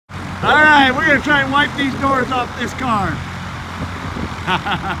All right, we're gonna try and wipe these doors off this car.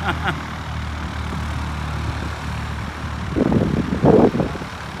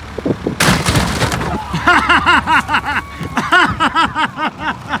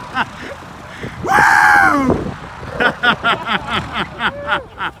 Woo!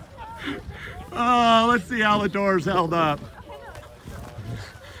 Oh, let's see how the doors held up.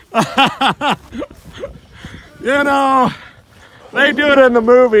 You know, they do it in the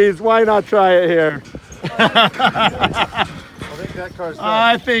movies. Why not try it here? I think that car's done.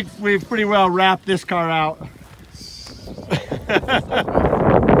 I think we've pretty well wrapped this car out.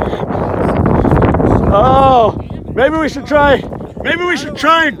 Oh, maybe we should try. Maybe we should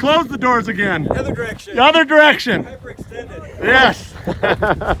try and close the doors again. The other direction. The other direction. Hyperextended. Yes.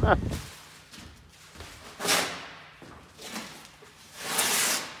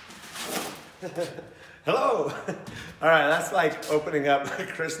 Hello. All right, that's like opening up a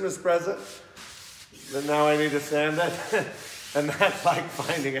Christmas present. Then now I need to sand it. And that's like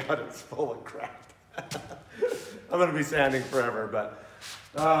finding out it's full of crap. I'm gonna be sanding forever, but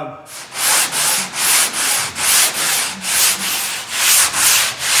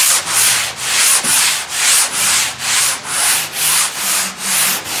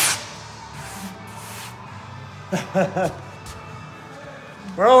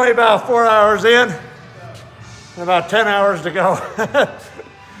we're only about 4 hours in, and about 10 hours to go.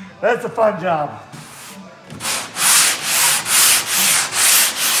 That's a fun job.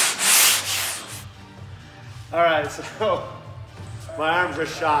 All right, so my arms are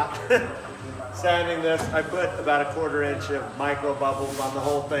shot. Sanding this, I put about a 1/4 inch of micro bubbles on the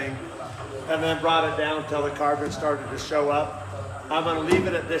whole thing, and then brought it down until the carbon started to show up. I'm gonna leave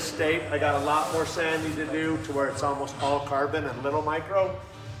it at this state. I got a lot more sanding to do to where it's almost all carbon and little micro,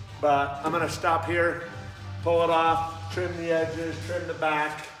 but I'm gonna stop here, pull it off, trim the edges, trim the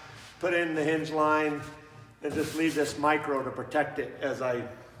back, put in the hinge line, and just leave this micro to protect it as I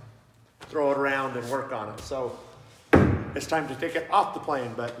throw it around and work on it. So it's time to take it off the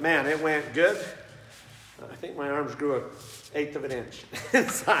plane, but man, it went good. I think my arms grew 1/8 of an inch in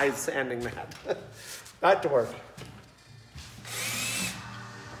size sanding that. Back to work.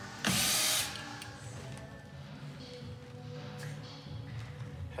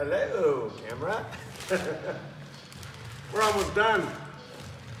 Hello, camera. We're almost done.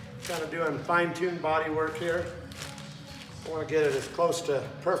 Kind of doing fine-tuned body work here. I want to get it as close to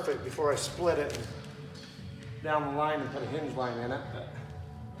perfect before I split it and down the line and put a hinge line in it. But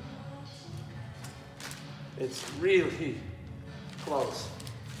it's really close.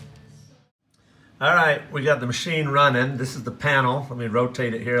 All right, we got the machine running. This is the panel. Let me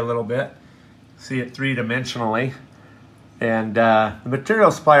rotate it here a little bit. See it 3-dimensionally. And the material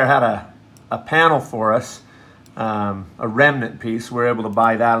supplier had a panel for us, a remnant piece. We were able to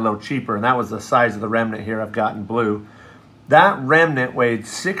buy that a little cheaper, and that was the size of the remnant here I've got in blue. That remnant weighed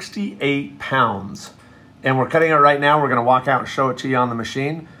 68 pounds. And we're cutting it right now. We're gonna walk out and show it to you on the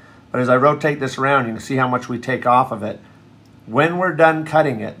machine. But as I rotate this around, you can see how much we take off of it. When we're done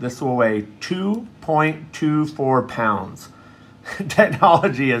cutting it, this will weigh 2.24 pounds.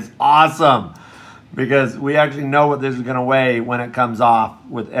 Technology is awesome, because we actually know what this is gonna weigh when it comes off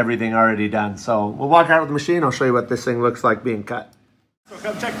with everything already done. So we'll walk out with the machine. I'll show you what this thing looks like being cut. So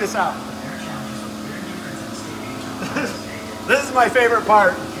come check this out. This is my favorite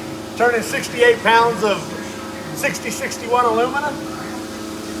part. Turning 68 pounds of 6061 aluminum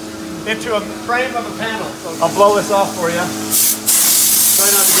into a frame of a panel. So I'll blow this off for you. Try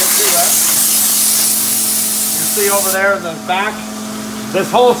not to get too wet. You can see over there in the back, this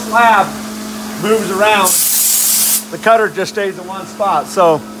whole slab moves around. The cutter just stays in one spot.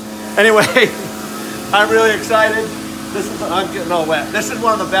 So anyway, I'm really excited. I'm getting all wet. This is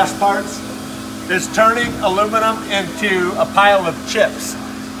one of the best parts, is turning aluminum into a pile of chips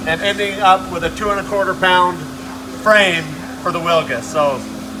and ending up with a 2¼ pound frame for the Wilga. So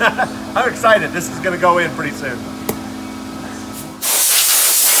I'm excited. This is gonna go in pretty soon.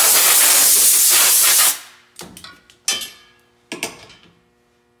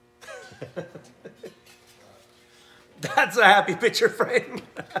 That's a happy picture frame.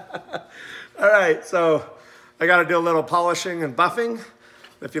 All right, so I got to do a little polishing and buffing.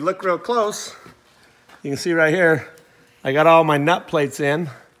 If you look real close, you can see right here, I got all my nut plates in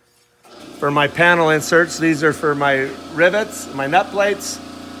for my panel inserts. These are for my rivets, my nut plates.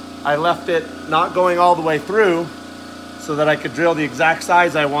 I left it not going all the way through so that I could drill the exact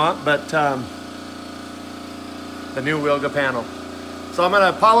size I want, but the new Wilga panel. So I'm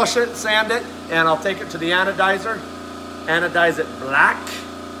gonna polish it, sand it, and I'll take it to the anodizer, anodize it black,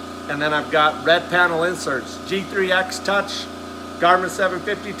 and then I've got red panel inserts, G3X Touch Garmin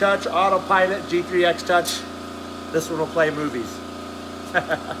 750 Touch, Autopilot, G3X Touch. This one will play movies.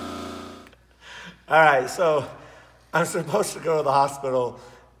 All right, so I'm supposed to go to the hospital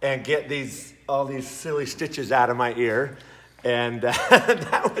and get all these silly stitches out of my ear. And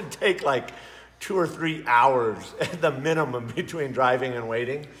that would take like 2 or 3 hours at the minimum between driving and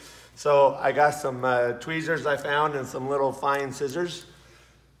waiting. So I got some tweezers I found and some little fine scissors.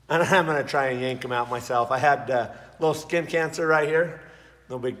 And I'm gonna try and yank them out myself. I had a little skin cancer right here.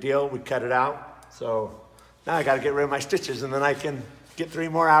 No big deal, we cut it out. So now I gotta get rid of my stitches and then I can get 3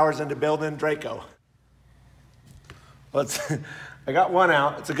 more hours into building DRACO. Well, I got one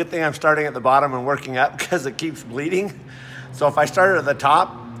out. It's a good thing I'm starting at the bottom and working up because it keeps bleeding. So if I started at the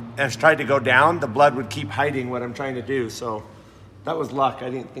top and tried to go down, the blood would keep hiding what I'm trying to do. So that was luck. I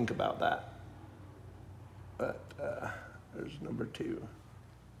didn't think about that. But there's number 2.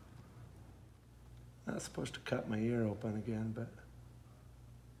 Not supposed to cut my ear open again, but.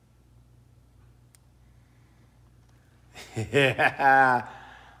 Yeah.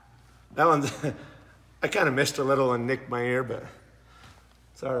 That one's, I kind of missed a little and nicked my ear, but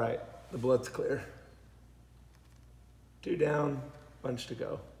it's all right. The blood's clear. 2 down, bunch to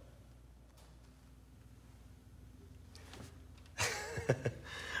go.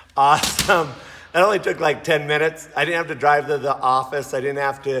 Awesome. It only took like 10 minutes. I didn't have to drive to the office. I didn't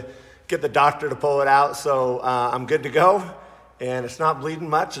have to get the doctor to pull it out. So I'm good to go. And it's not bleeding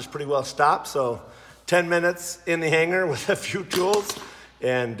much. It's pretty well stopped. So 10 minutes in the hangar with a few tools.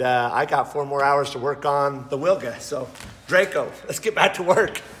 And I got 4 more hours to work on the Wilga. So DRACO, let's get back to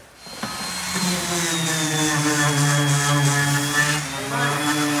work.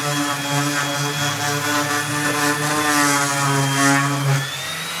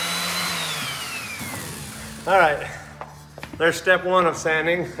 All right, there's step 1 of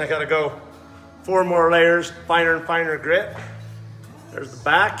sanding. I gotta go 4 more layers, finer and finer grit. There's the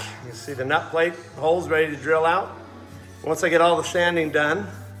back. You can see the nut plate holes ready to drill out. Once I get all the sanding done,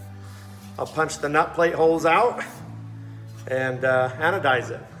 I'll punch the nut plate holes out and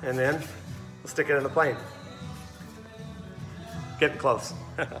anodize it. And then we'll stick it in the plane. Getting close.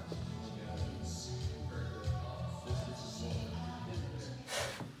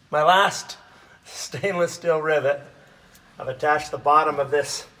 My last stainless steel rivet. I've attached the bottom of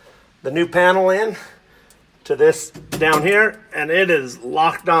this, the new panel in to this down here, and it is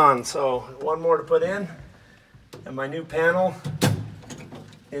locked on. So 1 more to put in, and my new panel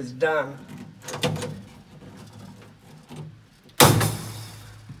is done.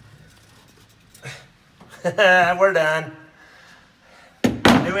 We're done.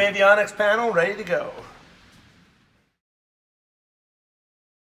 New avionics panel ready to go.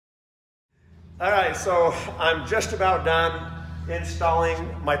 All right, so I'm just about done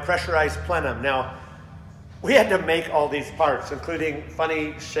installing my pressurized plenum. Now, we had to make all these parts, including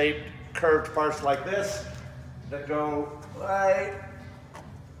funny shaped, curved parts like this that go right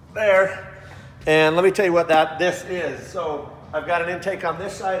there. And let me tell you what this is. So I've got an intake on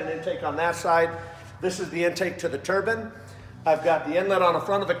this side, an intake on that side. This is the intake to the turbine. I've got the inlet on the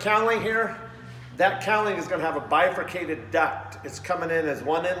front of the cowling here. That cowling is going to have a bifurcated duct. It's coming in as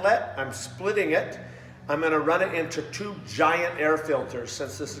 1 inlet. I'm splitting it. I'm going to run it into 2 giant air filters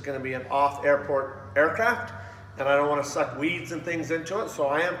since this is going to be an off-airport aircraft, and I don't want to suck weeds and things into it, so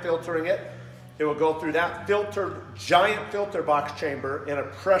I am filtering it. It will go through that giant filter box chamber in a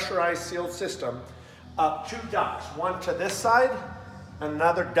pressurized sealed system up 2 ducts, 1 to this side,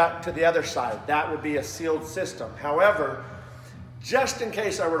 another duct to the other side. That will be a sealed system. However, just in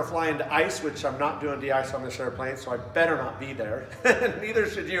case I were to fly into ice, which I'm not doing de-ice on this airplane, so I better not be there. Neither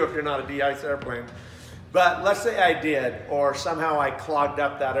should you if you're not a de-ice airplane. But let's say I did, or somehow I clogged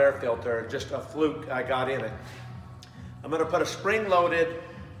up that air filter, just a fluke I got in it. I'm gonna put a spring-loaded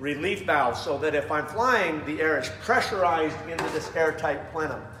relief valve so that if I'm flying, the air is pressurized into this airtight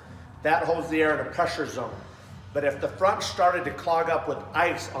plenum. That holds the air in a pressure zone. But if the front started to clog up with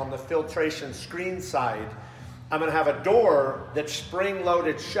ice on the filtration screen side, I'm going to have a door that's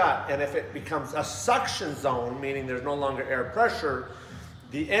spring-loaded shut, and if it becomes a suction zone, meaning there's no longer air pressure,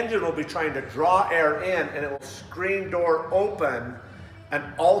 the engine will be trying to draw air in, and it will screen door open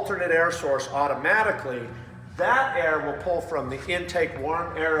an alternate air source automatically. That air will pull from the intake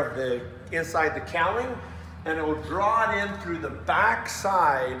warm air of the inside the cowling, and it will draw it in through the back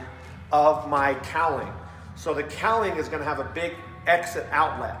side of my cowling. So the cowling is going to have a big exit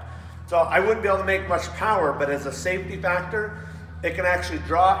outlet. So I wouldn't be able to make much power, but as a safety factor, it can actually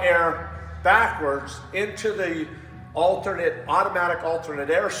draw air backwards into the automatic alternate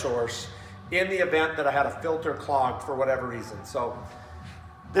air source in the event that I had a filter clogged for whatever reason. So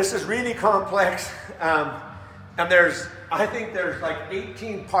this is really complex. And I think there's like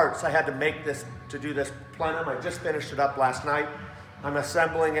 18 parts I had to make this, to do this plenum. I just finished it up last night. I'm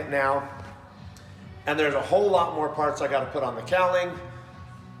assembling it now. And there's a whole lot more parts I got to put on the cowling.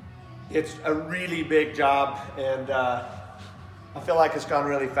 It's a really big job, and I feel like it's gone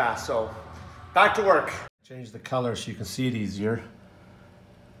really fast. So back to work. Change the color so you can see it easier.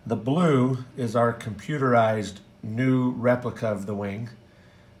 The blue is our computerized new replica of the wing.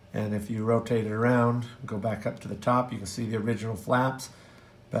 And if you rotate it around, go back up to the top, you can see the original flaps.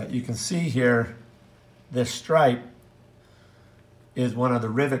 But you can see here, this stripe is one of the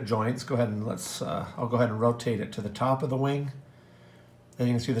rivet joints. Go ahead and I'll go ahead and rotate it to the top of the wing. And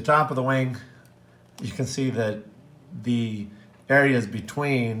you can see the top of the wing. You can see that the areas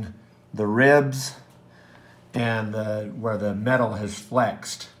between the ribs and where the metal has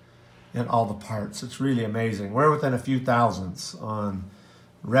flexed in all the parts. It's really amazing. We're within a few thousandths on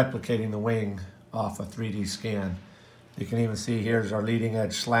replicating the wing off a 3D scan. You can even see here's our leading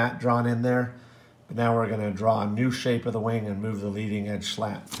edge slat drawn in there. But now we're going to draw a new shape of the wing and move the leading edge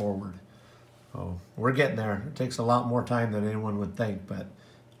slat forward. So we're getting there. It takes a lot more time than anyone would think, but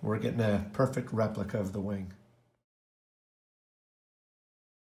we're getting a perfect replica of the wing.